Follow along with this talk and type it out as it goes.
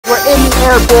in the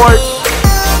airport.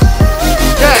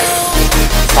 Yes.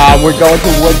 We're going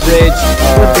to Woodbridge.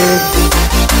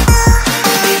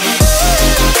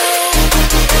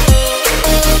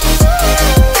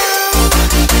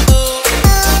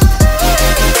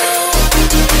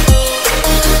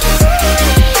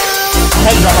 I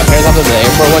had to drop my parents off at the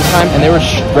airport one time, and they were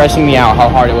stressing me out how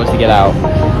hard it was to get out.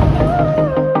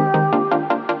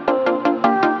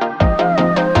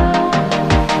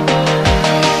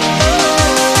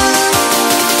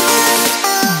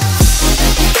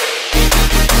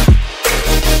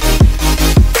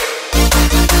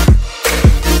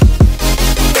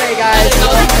 Hey guys,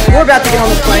 we're about to get on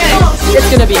the plane. It's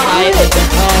gonna be hype.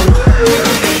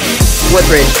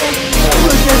 Woodbridge.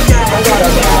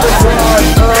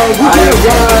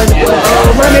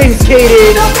 My name's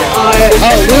Kaden.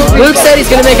 Luke said he's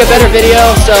gonna make a better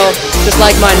video, so just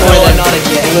like mine more than not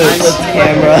again. Luke's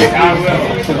camera.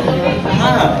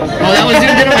 Oh, that was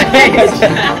zoomed into my face.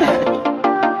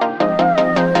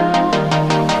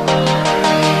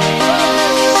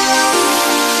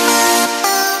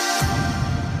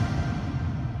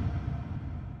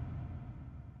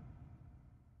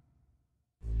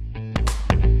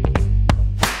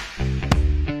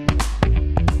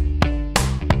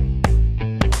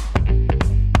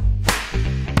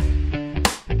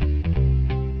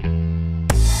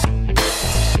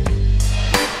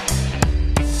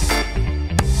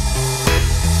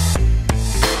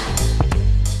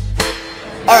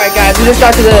 Alright guys, we just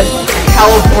got to the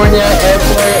California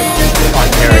airport.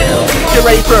 Ontario. Get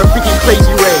ready for a freaking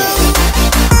crazy race.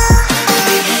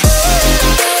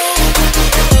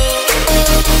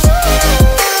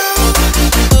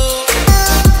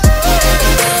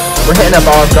 We're hitting up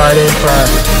Olive Garden for our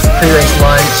pre-race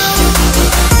lunch.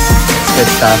 It's good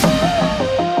stuff.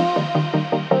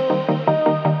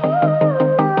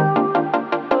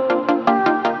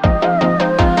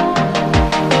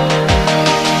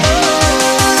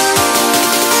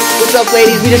 What's up,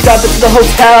 ladies? We just got to the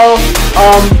hotel.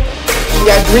 We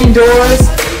got green doors.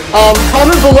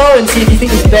 Comment below and see if you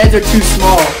think these beds are too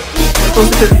small. We're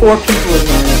supposed to fit 4 people in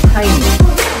there. They're tiny.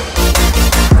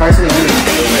 Carson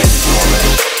agrees.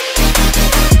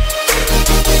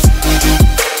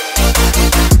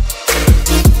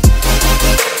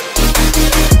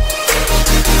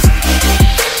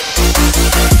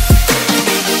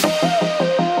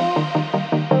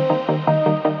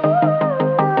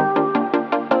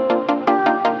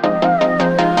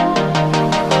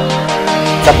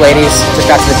 What's up, ladies? Just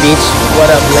got to the beach. What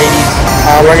up, ladies?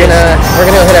 We're gonna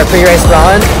go hit our pre-race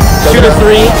run. 2 to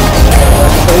 3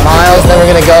 miles. Then we're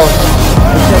gonna go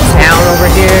town over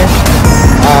here.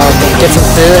 Get some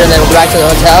food, and then we'll go back to the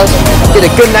hotel. Get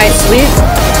a good night's sleep,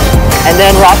 and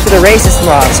then we're off to the races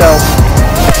tomorrow. So,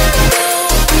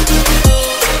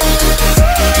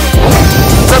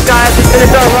 what's up, guys? We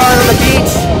finished our run on the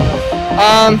beach.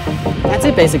 That's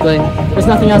it basically. There's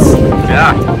nothing else.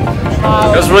 Yeah.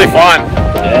 It was really fun.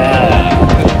 Yeah.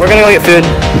 We're gonna go get food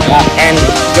and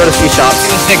go to 3 shops.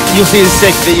 You'll see the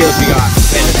 6 videos we got.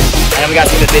 And then we got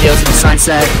some good videos of the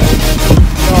sunset.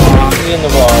 In the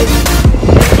vlog.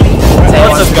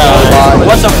 What's up, guys?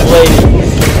 What's up, ladies?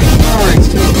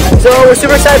 So we're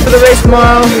super excited for the race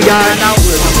tomorrow. We got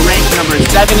we're ranked number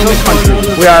 7 in the country.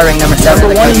 We are ranked number 7 in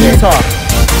the country.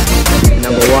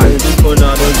 Number 1.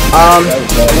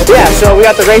 Yeah, so we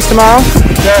got the race tomorrow.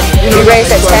 We race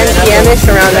at 10 p.m.-ish,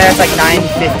 around there. It's like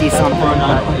 9:50 something.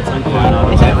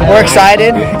 We're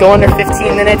excited. Go under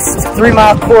 15 minutes. It's a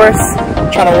 3-mile course.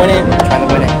 Trying to win it.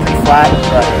 Pretty flat,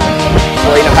 but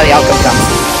we'll let you know how the outcome comes.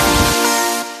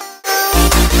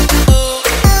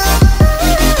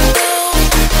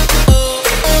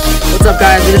 What's up,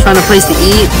 guys? We're just trying to place to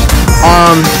eat.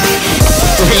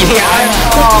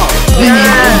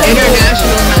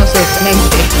 International House of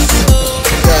Pancakes.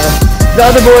 The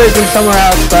other boys are somewhere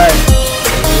else, but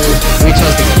we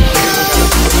chose to come.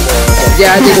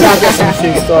 Yeah, I just stopped at some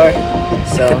food store,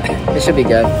 so it should be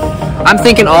good. I'm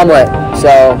thinking omelet,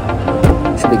 so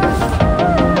it should be good.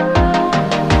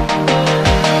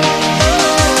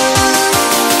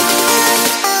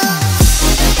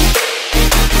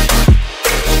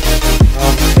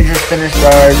 We just finished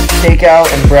our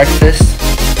takeout and breakfast.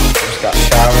 Just got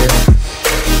showered.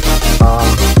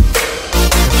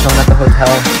 We're chilling at the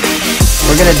hotel.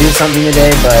 We're gonna do something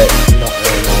today, but we don't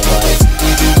really know what.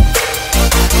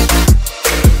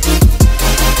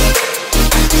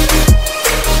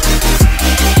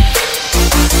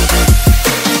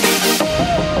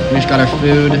 We just got our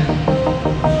food.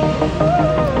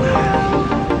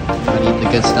 Trying to eat the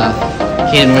good stuff.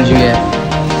 Kaden, what'd you get?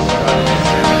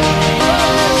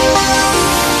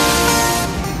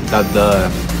 Got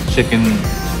the chicken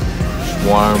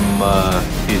warm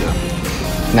pita.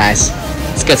 Nice.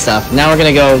 It's good stuff. Now we're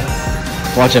gonna go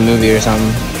watch a movie or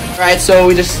something. Alright, so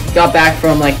we just got back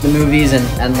from like the movies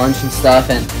and lunch and stuff,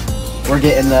 and we're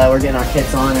getting our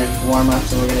kits on and warm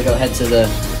ups, and we're gonna go head to the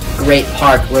great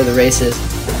park where the race is.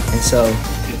 And so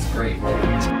it's great.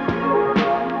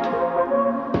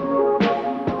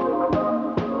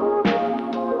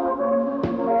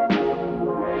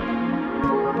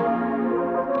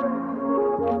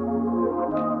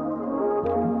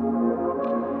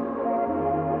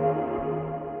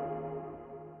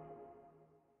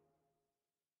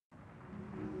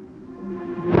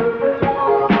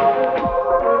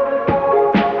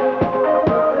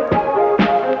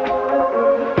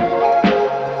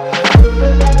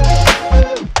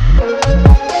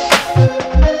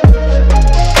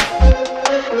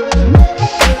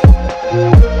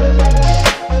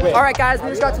 Alright guys, we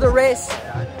just got to the race.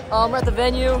 We're at the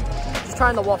venue, just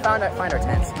trying to find our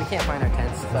tents. We can't find our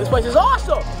tents. This place is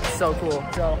awesome! It's so cool.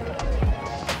 So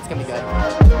it's gonna be good.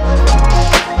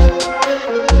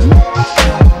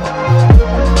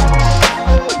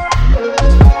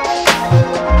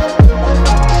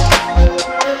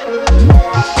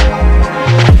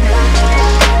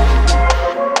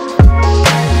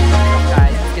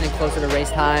 Guys, it's getting closer to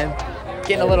race time.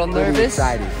 Getting a little nervous.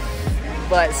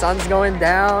 But sun's going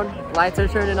down, lights are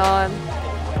turning on.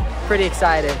 Pretty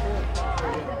excited.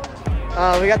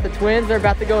 We got the twins, they're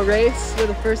about to go race. They're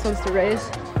the first ones to race.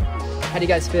 How do you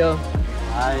guys feel?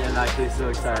 I am actually so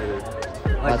excited.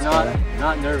 Like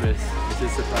not nervous, it's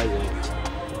just surprising.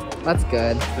 That's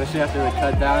good. Especially after the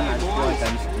cut down, I just feel like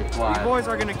I'm just gonna fly. You boys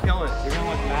are gonna kill it. You're gonna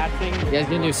look matching. You guys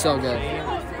are gonna do so good.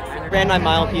 Ran my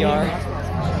mile PR.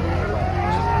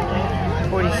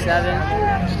 47.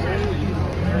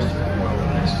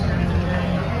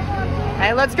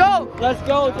 Hey, let's go! Let's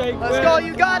go, Jake. Let's go,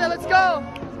 you got it, let's go!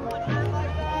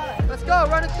 Let's go,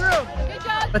 run it through! Good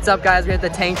job! What's up guys, we have the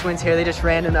Tank Twins here. They just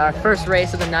ran in our first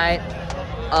race of the night.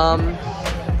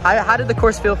 How did the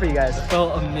course feel for you guys? It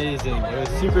felt amazing. It was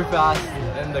super fast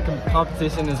and the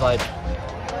competition is like,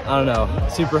 I don't know,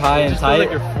 super high and tight.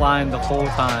 Feels like you're flying the whole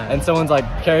time. And someone's like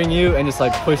carrying you and just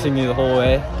like pushing you the whole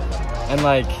way. And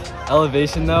like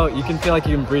elevation though, you can feel like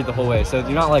you can breathe the whole way. So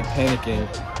you're not like panicking.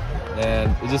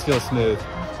 And it just feels smooth.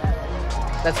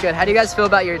 That's good. How do you guys feel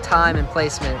about your time and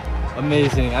placement?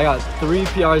 Amazing. I got 3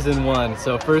 PRs in one.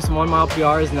 So first 1 mile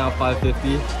PR is now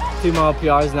 5:50. 2 mile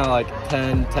PR is now like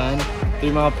 10:10.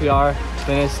 3 mile PR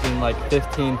finished in like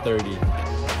 15:30.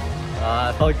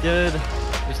 I felt good.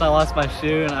 Just I lost my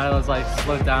shoe and I was like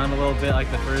slowed down a little bit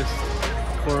like the first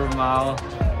quarter mile,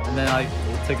 and then like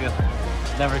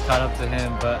never caught up to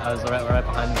him, but I was right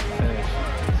behind him to finish.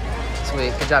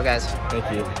 Sweet, good job guys.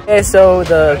 Thank you. Okay, so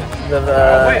the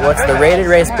rated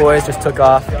race boys just took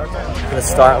off to the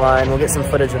start line. We'll get some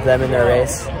footage of them in their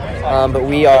race. But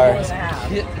we are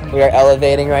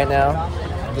elevating right now,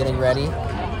 getting ready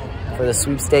for the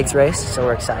Sweepstakes race, so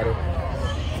we're excited.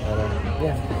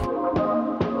 Yeah.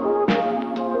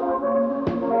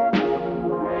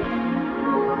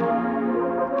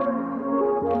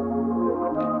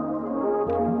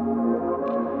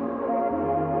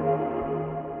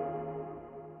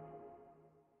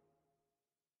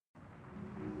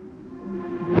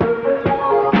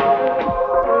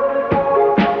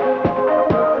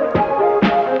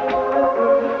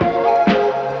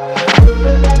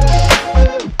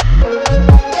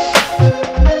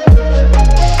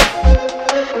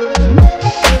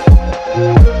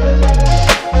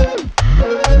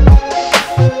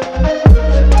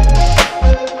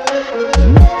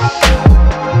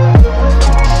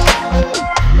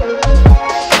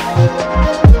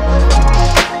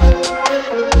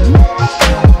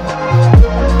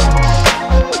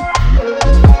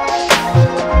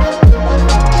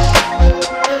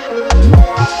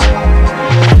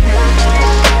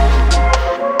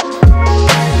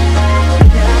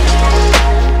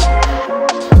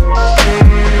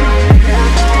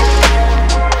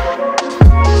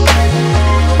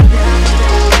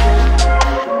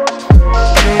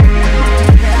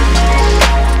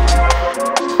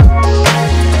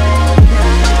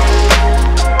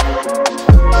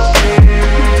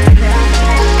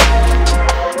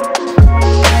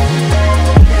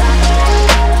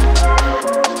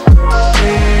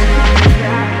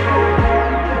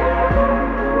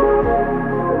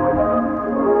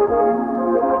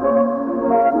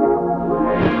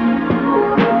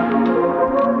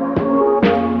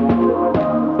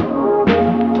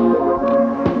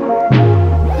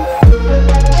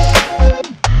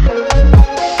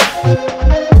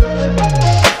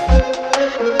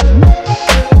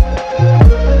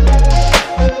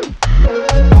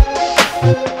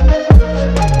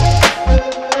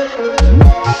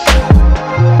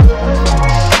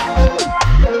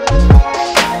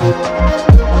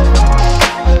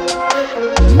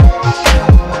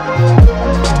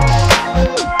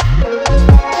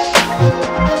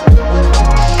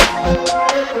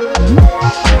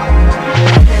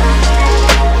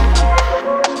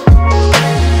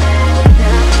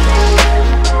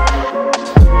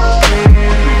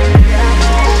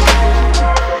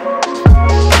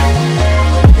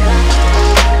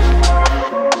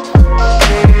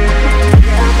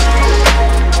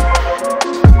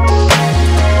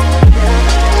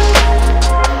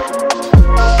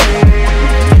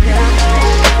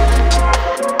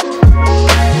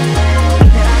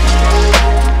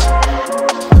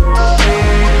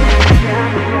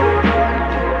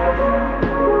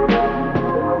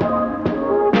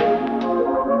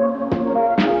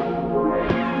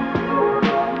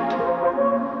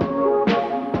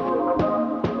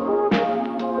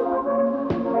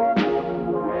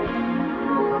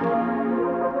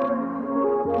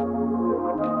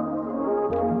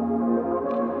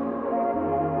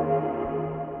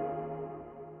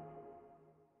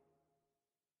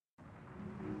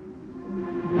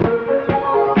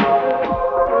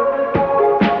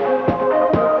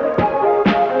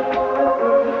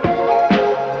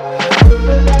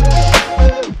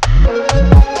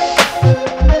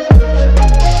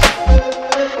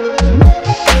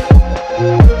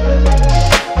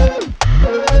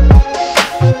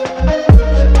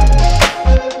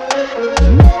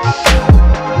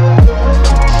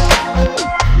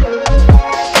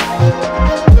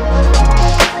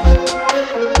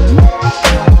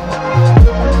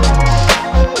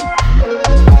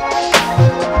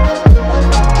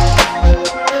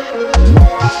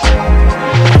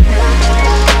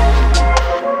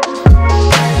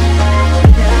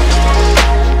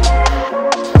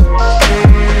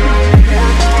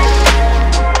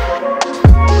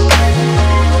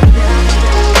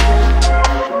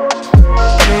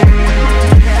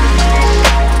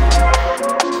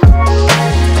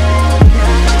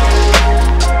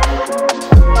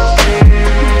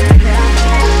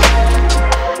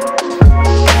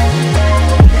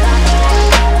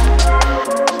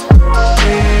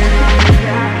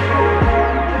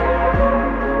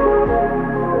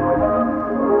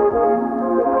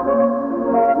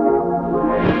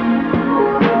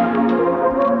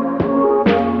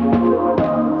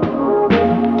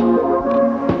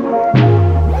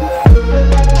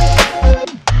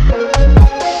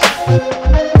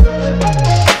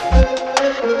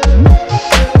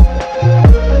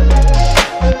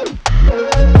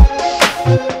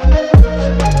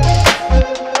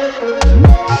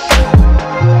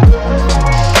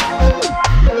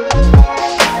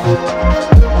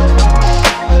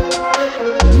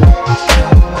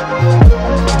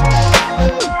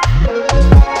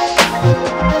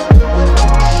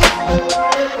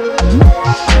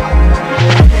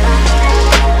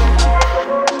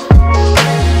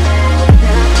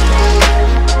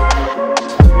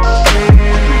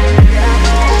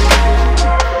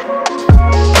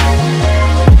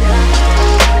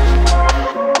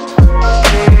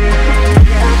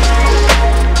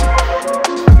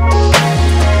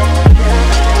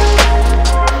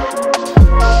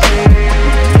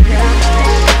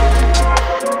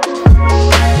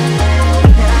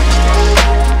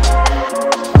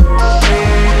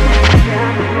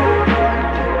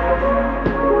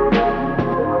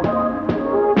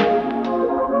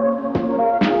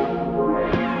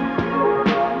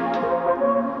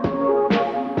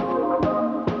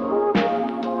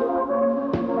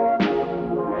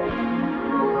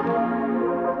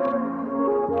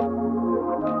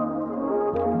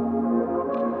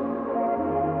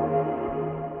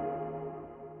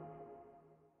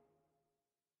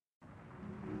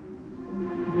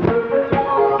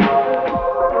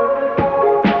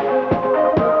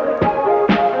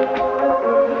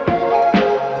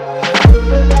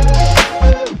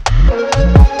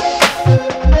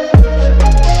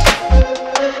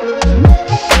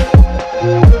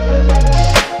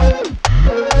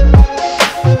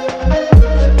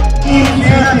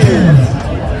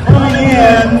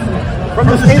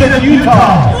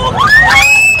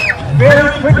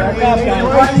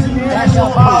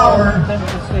 National Power.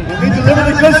 We deliver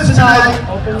the goods tonight.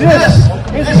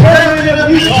 This is Heritage of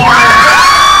Utah.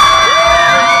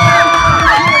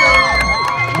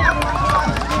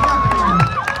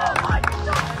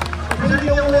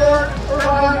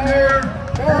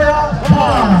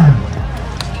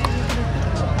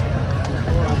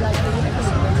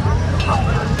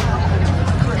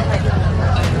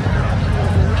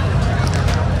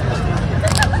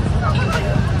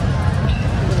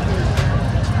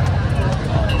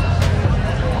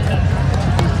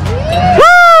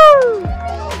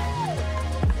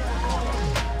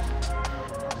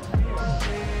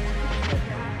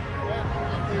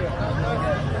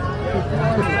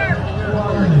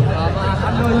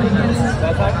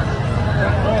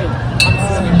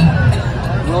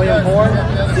 William Horn,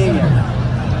 Senior.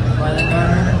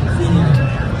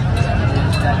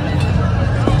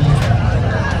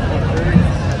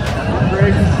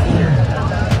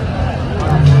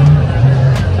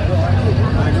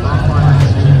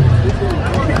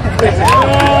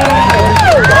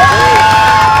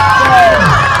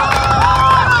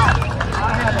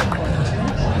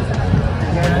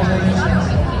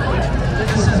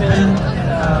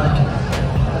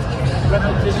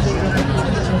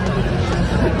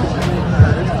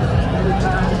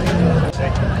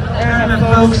 And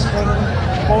folks,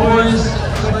 boys,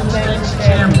 Sweepstakes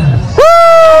champions.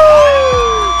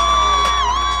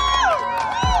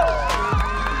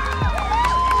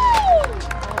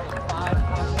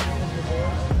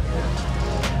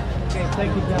 Okay,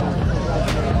 thank you, gentlemen.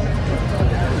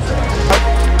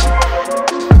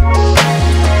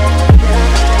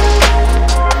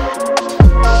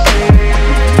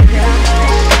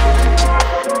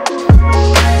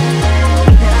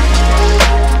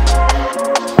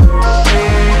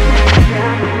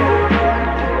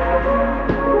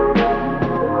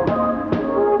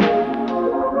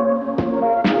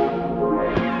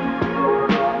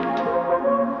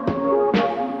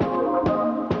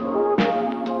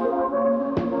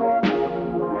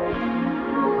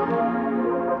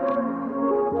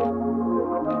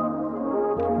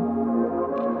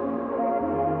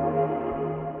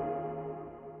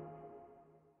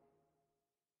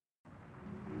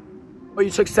 You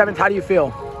took 7th. How do you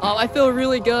feel? I feel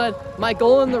really good. My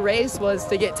goal in the race was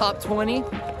to get top 20,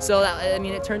 so that, I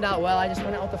mean, it turned out well. I just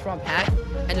went out with the front pack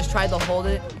and just tried to hold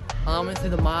it. Went through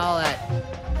the mile at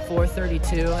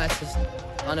 4:32. That's just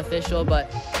unofficial,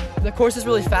 but the course is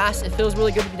really fast. It feels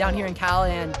really good to be down here in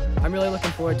Cali, and I'm really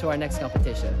looking forward to our next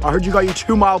competition. I heard you got your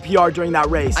 2-mile PR during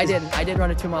that race. I did run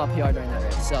a 2-mile PR during that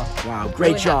race. So wow,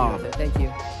 great really job. happy with it. Thank you.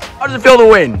 How does it feel to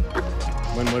win?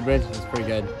 Win Woodbridge was pretty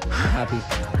good. I'm happy.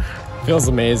 Feels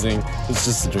amazing. It's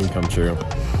just a dream come true.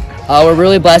 We're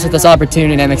really blessed with this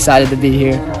opportunity, and I'm excited to be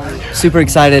here. Super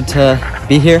excited to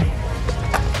be here.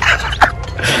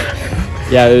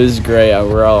 Yeah, it was great.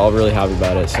 We're all really happy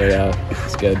about it. So yeah,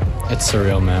 it's good. It's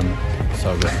surreal, man.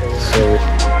 So good.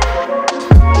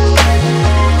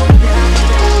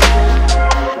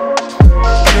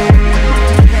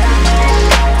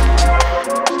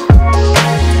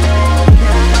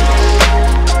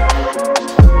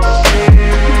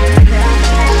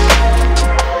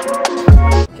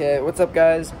 What's up,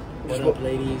 guys? What up,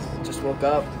 ladies? Just woke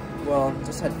up. Well,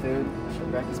 just had food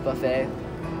from breakfast buffet,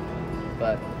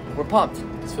 but we're pumped.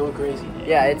 It's feeling crazy.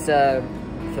 Yeah, it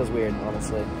feels weird,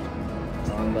 honestly.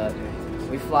 But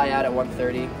we fly out at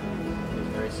 1:30. It's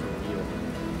very surreal.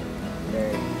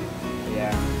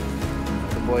 Yeah.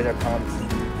 The boys are pumped.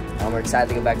 We're excited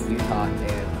to go back to Utah and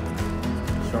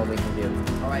show them what we can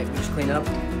do. All right, we just clean up.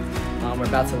 We're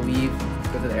about to leave,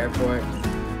 go to the airport.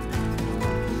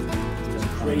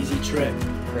 Crazy trip.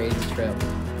 Crazy trip.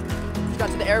 Just got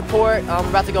to the airport. We're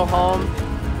about to go home.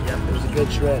 Yep, it was a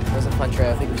good trip. It was a fun trip.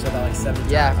 I think we said that like 7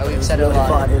 times. Yeah, we've said it a really lot.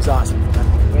 Fun. It was awesome.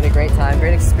 We had a great time,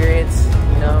 great experience,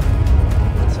 you know.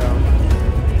 So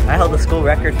I held the school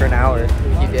record for an hour.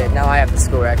 you did. Now I have the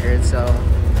school record, so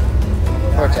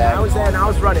poor Chad. I was there and I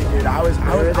was running, dude. I was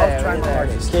there, trying my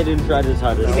hardest. Kid didn't try his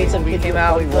hardest. We came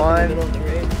out, we won.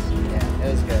 Yeah,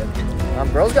 it was good.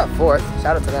 Girls got 4th.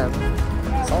 Shout out to them.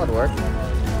 Solid work.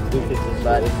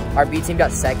 But our B team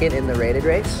got 2nd in the rated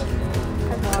race.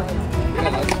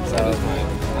 So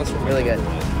that's really good.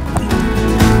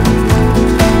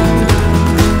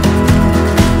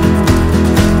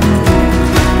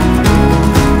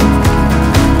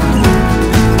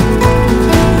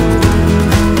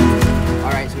 All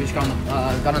right, so we just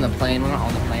got on the plane. We're not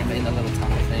on the plane, but in the little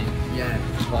tunnel thing. Yeah.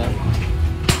 But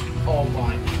Oh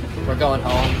my. we're going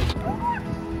home.